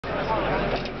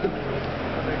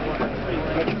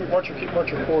watch your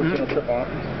cord, you don't trip on it.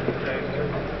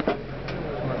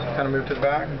 Kind of move to the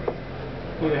back.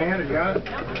 Need a hand, you got it?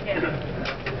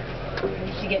 I'm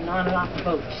used to getting on and off the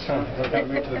boats. So kind of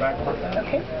move to the back.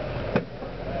 Okay.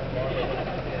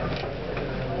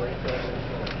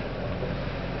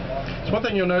 So one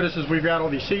thing you'll notice is we've got all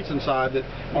these seats inside that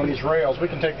on these rails. We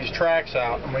can take these tracks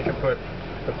out and we can put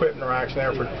equipment racks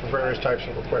there for various types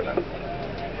of equipment.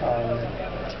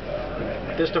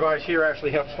 This device here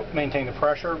actually helps maintain the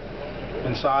pressure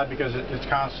inside because it's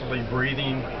constantly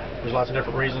breathing. There's lots of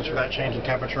different reasons for that change in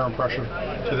temperature and pressure.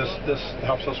 So this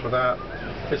helps us with that.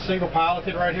 It's single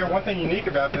piloted right here. One thing unique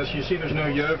about this, you see there's no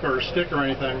yoke or stick or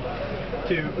anything.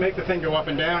 To make the thing go up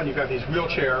and down, you've got these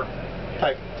wheelchair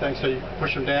type things, so you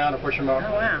push them down or push them up.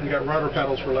 Oh, wow. You've got rudder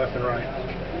pedals for left and right.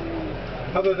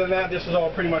 Other than that, this is all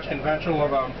pretty much conventional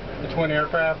of a twin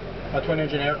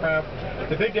engine aircraft.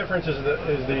 The big difference is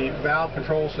the valve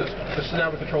control system. This is how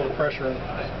we control the pressure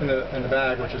in the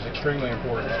bag, which is extremely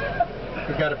important.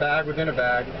 We've got a bag within a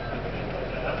bag.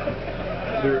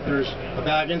 There's a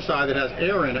bag inside that has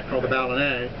air in it called the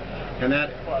ballonnet, and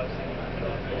that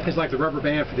is like the rubber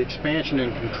band for the expansion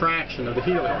and contraction of the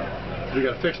helium. We've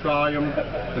got a fixed volume,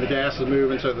 and the gas is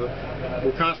moving, so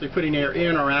we're constantly putting air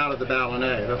in or out of the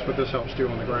ballonnet. That's what this helps do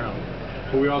on the ground.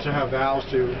 But we also have valves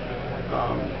to,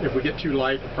 if we get too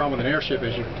light, the problem with an airship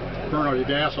is you burn all your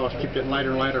gas off, you keep getting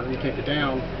lighter and lighter, and you can't get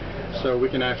down. So we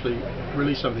can actually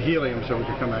release some of the helium so we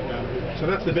can come back down. So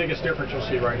that's the biggest difference you'll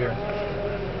see right here.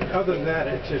 Other than that,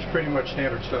 it's pretty much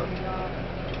standard stuff.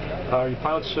 Are your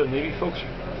pilots Navy folks?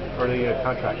 Or are they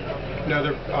contracted?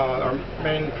 No, our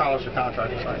main pilots are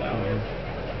contractors right now.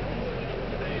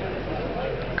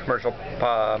 Commercial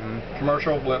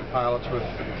blimp pilots with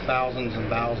thousands and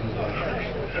thousands of hours.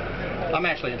 I'm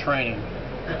actually in training,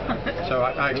 so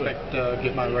I expect to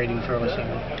get my rating fairly soon.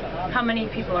 How many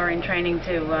people are in training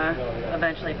to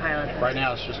eventually pilot this? Right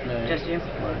now it's just me. Just you?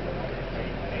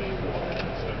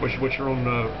 What's your own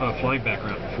flying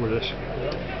background before this?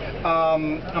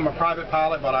 I'm a private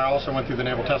pilot, but I also went through the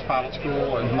Naval Test Pilot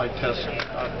School and flight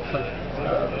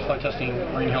testing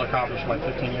marine helicopters for like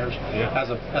 15 years as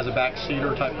a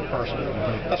backseater type of person.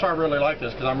 That's why I really like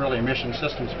this, because I'm really a mission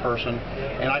systems person,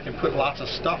 and I can put lots of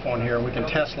stuff on here, and we can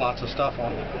test lots of stuff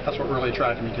on it. That's what really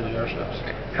attracted me to the airships.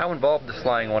 How involved is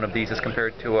flying one of these as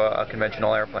compared to a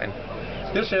conventional airplane?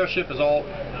 This airship is all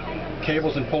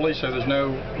cables and pulleys, so there's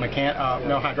no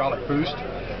hydraulic boost.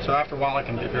 So after a while it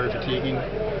can get very fatiguing,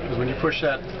 because when you push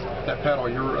that pedal,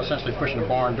 you're essentially pushing a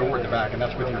barn door at the back, and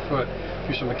that's with your foot.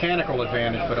 There's some mechanical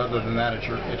advantage, but other than that, it's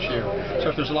you. So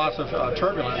if there's lots of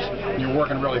turbulence and you're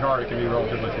working really hard, it can be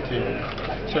relatively fatiguing.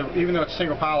 So even though it's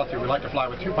single pilot, we like to fly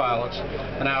with two pilots,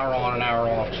 an hour on, an hour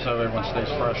off, so everyone stays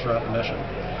fresh throughout the mission.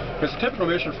 Because the typical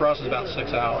mission for us is about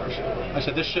 6 hours. Like I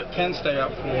said, this ship can stay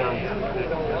up for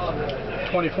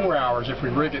 24 hours if we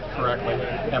rig it correctly,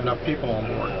 have enough people on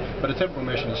board. But a typical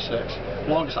mission is 6. The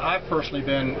longest I've personally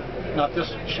been, not this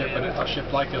ship, but a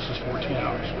ship like this is 14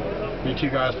 hours. Me,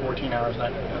 2 guys, 14 hours, and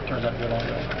that turns out to be a long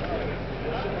day.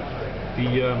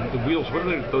 The wheels, what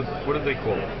are they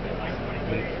called?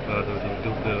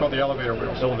 Called the elevator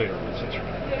wheels. Elevator wheels, that's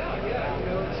right.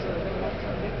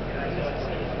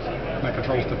 That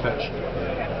controls the pitch.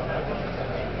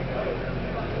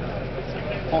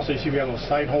 Also, you see we have a little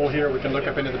sight hole here. We can look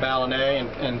up into the ballonnet,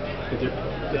 and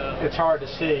it's hard to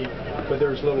see, but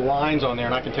there's little lines on there,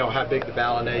 and I can tell how big the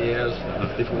ballonnet is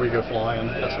before we go flying.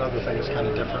 That's another thing that's kind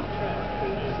of different.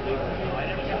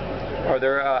 Are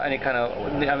there any kind of,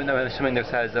 I'm assuming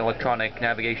this has electronic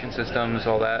navigation systems,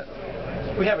 all that?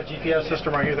 We have a GPS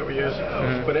system right here that we use,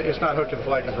 but it's not hooked to the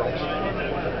flight controls.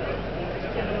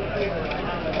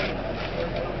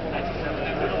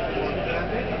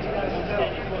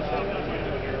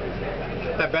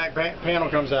 That back panel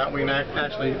comes out, we can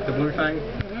actually, the blue thing,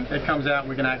 it comes out and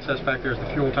we can access back there as the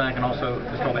fuel tank, and also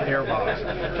it's called the air box.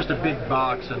 Just a big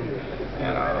box, and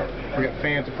we got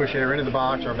fans to push air into the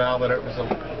box, or a valve that opens to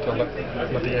let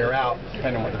the air out,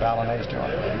 depending on what the ballonnet is doing.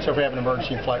 So if we have an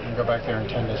emergency flight, we can go back there and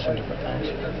tend to some different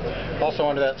things. Also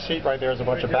under that seat right there is a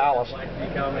bunch of ballast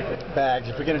bags.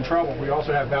 If we get in trouble, we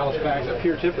also have ballast bags up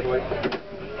here typically.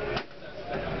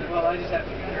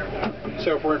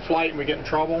 So if we're in flight and we get in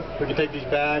trouble, we can take these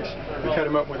bags, we cut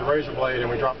them up with a razor blade, and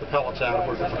we drop the pellets out.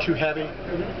 If we're too heavy,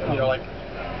 like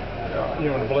in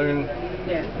a balloon,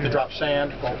 to drop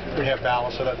sand, well, we have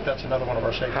ballast, so that's another one of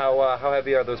our safety. How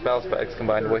heavy are those ballast bags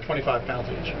combined with? 25 pounds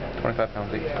each. 25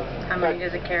 pounds each. How many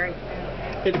does it carry?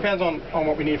 It depends on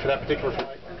what we need for that particular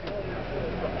flight.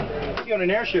 Okay. On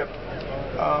an airship,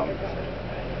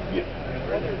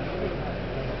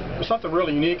 something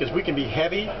really unique is we can be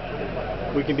heavy,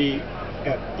 we can be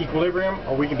at equilibrium,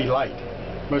 or we can be light.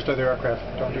 Most other aircraft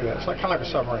don't do that. It's kind of like a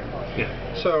submarine. Yeah.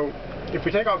 So if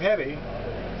we take off heavy,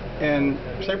 and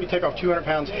say we take off 200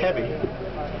 pounds heavy,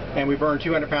 and we burn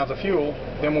 200 pounds of fuel,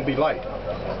 then we'll be light.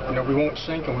 We won't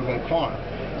sink and we won't climb.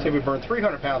 Say we burn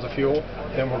 300 pounds of fuel,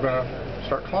 then we're going to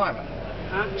start climbing.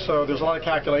 So there's a lot of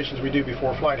calculations we do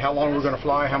before flight. How long we're going to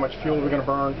fly, how much fuel we're going to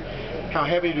burn, how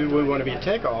heavy do we want to be at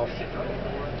takeoff.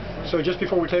 So just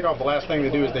before we take off, the last thing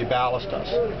they do is they ballast us.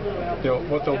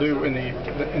 What they'll do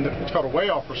it's called a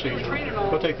weigh-off procedure.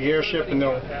 They'll take the airship and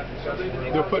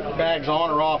they'll put bags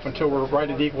on or off until we're right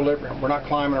at equilibrium. We're not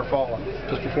climbing or falling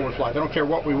just before we fly. They don't care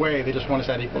what we weigh, they just want us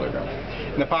at equilibrium.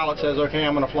 And the pilot says, okay,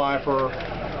 I'm going to fly for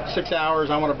 6 hours,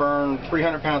 I want to burn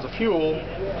 300 pounds of fuel,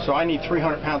 so I need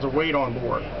 300 pounds of weight on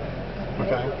board.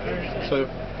 Okay? So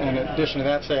in addition to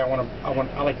that, say I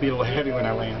like to be a little heavy when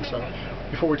I land. So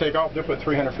before we take off, they'll put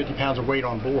 350 pounds of weight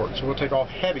on board. So we'll take off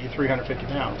heavy 350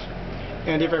 pounds.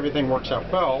 And if everything works out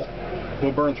well,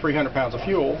 we'll burn 300 pounds of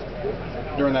fuel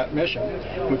during that mission.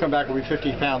 When we come back, we'll be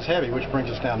 50 pounds heavy, which brings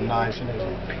us down nice and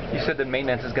easy. You said the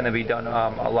maintenance is going to be done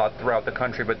a lot throughout the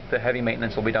country, but the heavy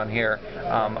maintenance will be done here.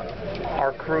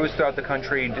 Our crews throughout the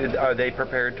country, are they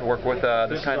prepared to work with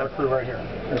this kind of... This is our crew right here.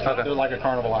 Okay. They're like a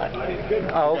carnival act.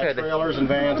 Oh, okay. Trailers and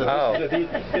vans.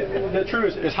 And the crew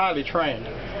is highly trained.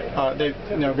 They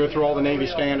go through all the Navy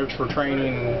standards for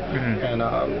training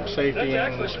and safety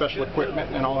and special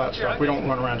equipment and all that stuff. We don't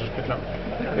run around just picking up.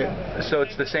 So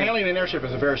it's the same. Handling an airship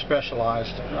is a very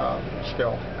specialized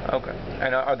skill. Okay.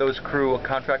 And are those crew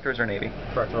contractors or Navy?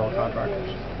 Correct. They're all contractors.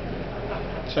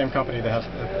 Same company that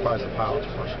provides the pilots,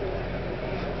 of course.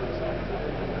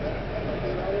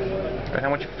 And how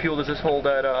much fuel does this hold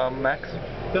at max?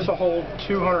 This will hold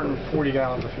 240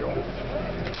 gallons of fuel.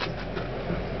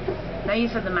 Now you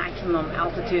said the maximum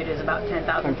altitude is about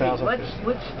 10,000 feet. 10,000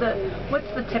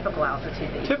 What's the typical altitude?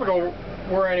 Typical,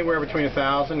 we're anywhere between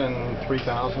 1,000 and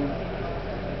 3,000. You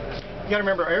got to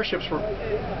remember,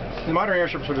 the modern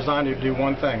airships were designed to do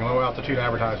one thing: low altitude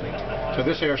advertising. So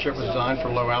this airship was designed for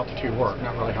low altitude work,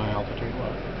 not really high altitude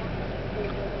work.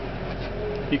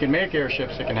 You can make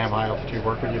airships that can have high altitude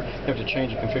work, but you have to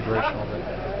change the configuration of it.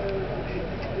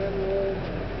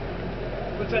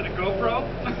 What's that, a GoPro?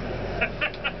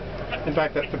 In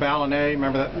fact, the ballonnet,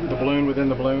 remember that the balloon within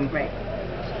the balloon? Right.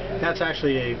 That's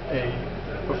actually a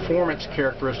performance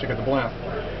characteristic of the blimp.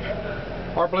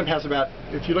 Our blimp has about,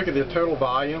 if you look at the total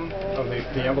volume of the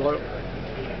envelope,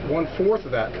 1/4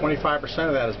 of that, 25%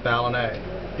 of that is ballonnet,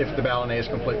 if the ballonnet is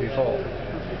completely full.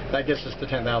 That gets us to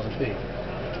 10,000 feet.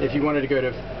 If you wanted to go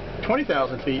to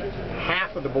 20,000 feet,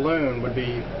 half of the balloon would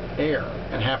be air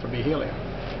and half would be helium.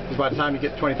 Because by the time you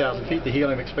get to 20,000 feet, the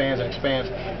helium expands and expands,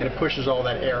 and it pushes all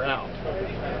that air out.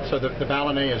 So the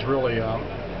ballonnet is really a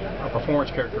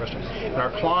performance characteristic. And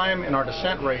our climb and our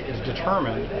descent rate is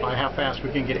determined by how fast we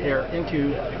can get air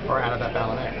into or out of that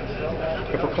ballonnet.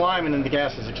 If we're climbing and the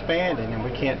gas is expanding and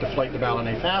we can't deflate the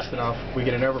ballonnet fast enough, we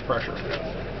get an overpressure.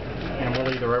 And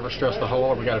we'll either overstress the hull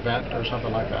or we got a vent or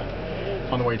something like that.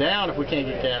 On the way down, if we can't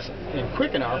get gas in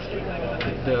quick enough,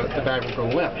 the bag will go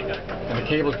limp and the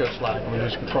cables go slack and we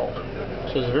lose control.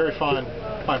 So there's a very fine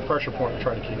pressure point we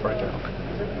try to keep right there.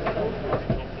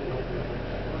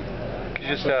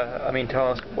 Just, tell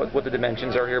us what the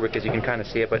dimensions are here, because you can kind of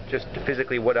see it, but just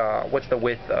physically, what's the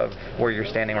width of where you're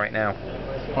standing right now?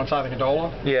 On side of the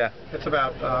gondola? Yeah. It's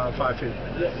about 5 feet.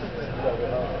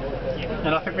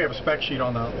 And I think we have a spec sheet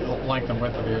on the length and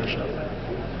width of the airship.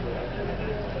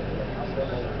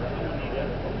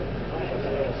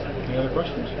 Any other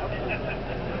questions?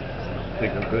 I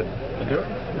think I'm good. You do it?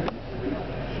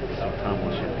 Tom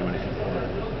wants you to do anything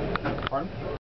for it. Pardon?